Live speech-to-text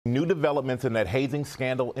New developments in that hazing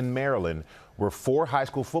scandal in Maryland, where 4 high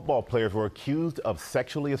school football players were accused of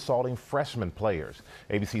sexually assaulting freshman players.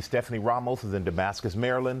 ABC's Stephanie Ramos is in Damascus,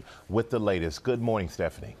 Maryland, with the latest. Good morning,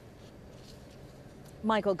 Stephanie.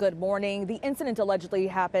 Michael, good morning. The incident allegedly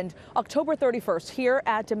happened October 31st here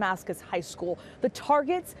at Damascus High School. The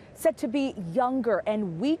targets said to be younger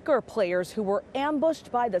and weaker players who were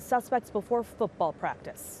ambushed by the suspects before football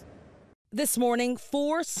practice. This morning,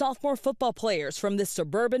 4 sophomore football players from this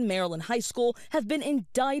suburban Maryland high school have been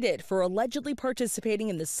indicted for allegedly participating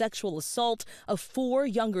in the sexual assault of 4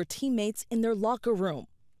 younger teammates in their locker room.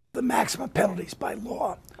 The maximum penalties by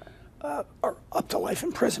law are up to life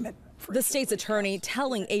imprisonment. The state's attorney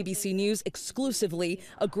telling ABC News exclusively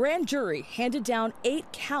a grand jury handed down 8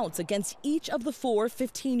 counts against each of the 4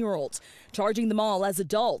 15-year-olds, charging them all as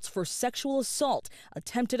adults for sexual assault,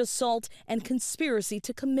 attempted assault, and conspiracy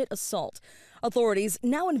to commit assault. Authorities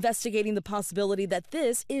now investigating the possibility that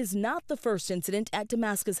this is not the first incident at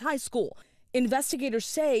Damascus High School. Investigators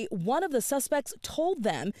say one of the suspects told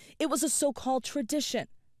them it was a so-called tradition.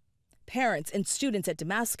 Parents and students at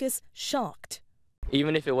Damascus shocked.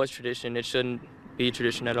 Even if it was tradition, it shouldn't be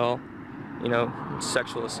tradition at all,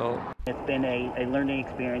 sexual assault. It's been a learning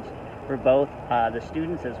experience for both the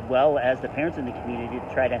students as well as the parents in the community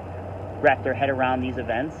to try to wrap their head around these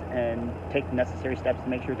events and take the necessary steps to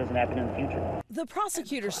make sure it doesn't happen in the future. The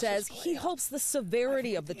prosecutor says he hopes the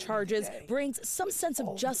severity of the charges brings some sense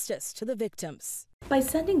of justice to the victims. By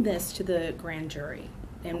sending this to the grand jury,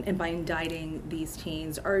 and by indicting these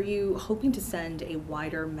teens, are you hoping to send a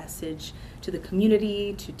wider message to the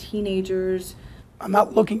community, to teenagers? I'm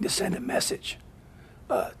not looking to send a message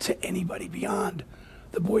to anybody beyond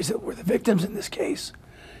the boys that were the victims in this case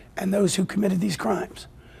and those who committed these crimes,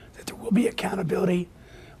 that there will be accountability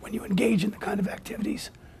when you engage in the kind of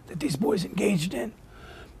activities that these boys engaged in,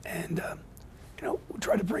 and we'll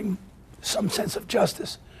try to bring some sense of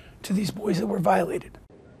justice to these boys that were violated.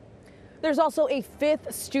 There's also a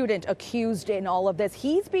 5th student accused in all of this.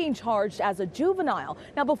 He's being charged as a juvenile.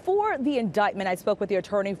 Now, before the indictment, I spoke with the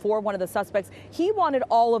attorney for one of the suspects. He wanted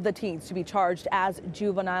all of the teens to be charged as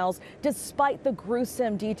juveniles, despite the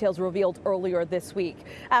gruesome details revealed earlier this week.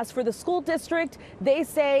 As for the school district, they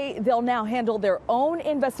say they'll now handle their own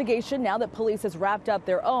investigation now that police has wrapped up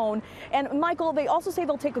their own. And Michael, they also say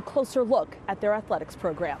they'll take a closer look at their athletics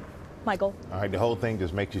program. Michael. All right, the whole thing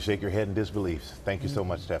just makes you shake your head in disbelief. Thank you so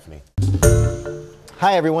much, Stephanie.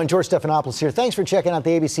 Hi, everyone. George Stephanopoulos here. Thanks for checking out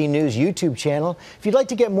the ABC News YouTube channel. If you'd like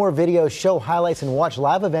to get more videos, show highlights, and watch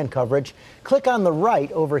live event coverage, click on the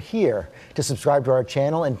right over here to subscribe to our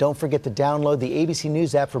channel. And don't forget to download the ABC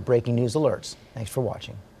News app for breaking news alerts. Thanks for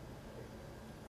watching.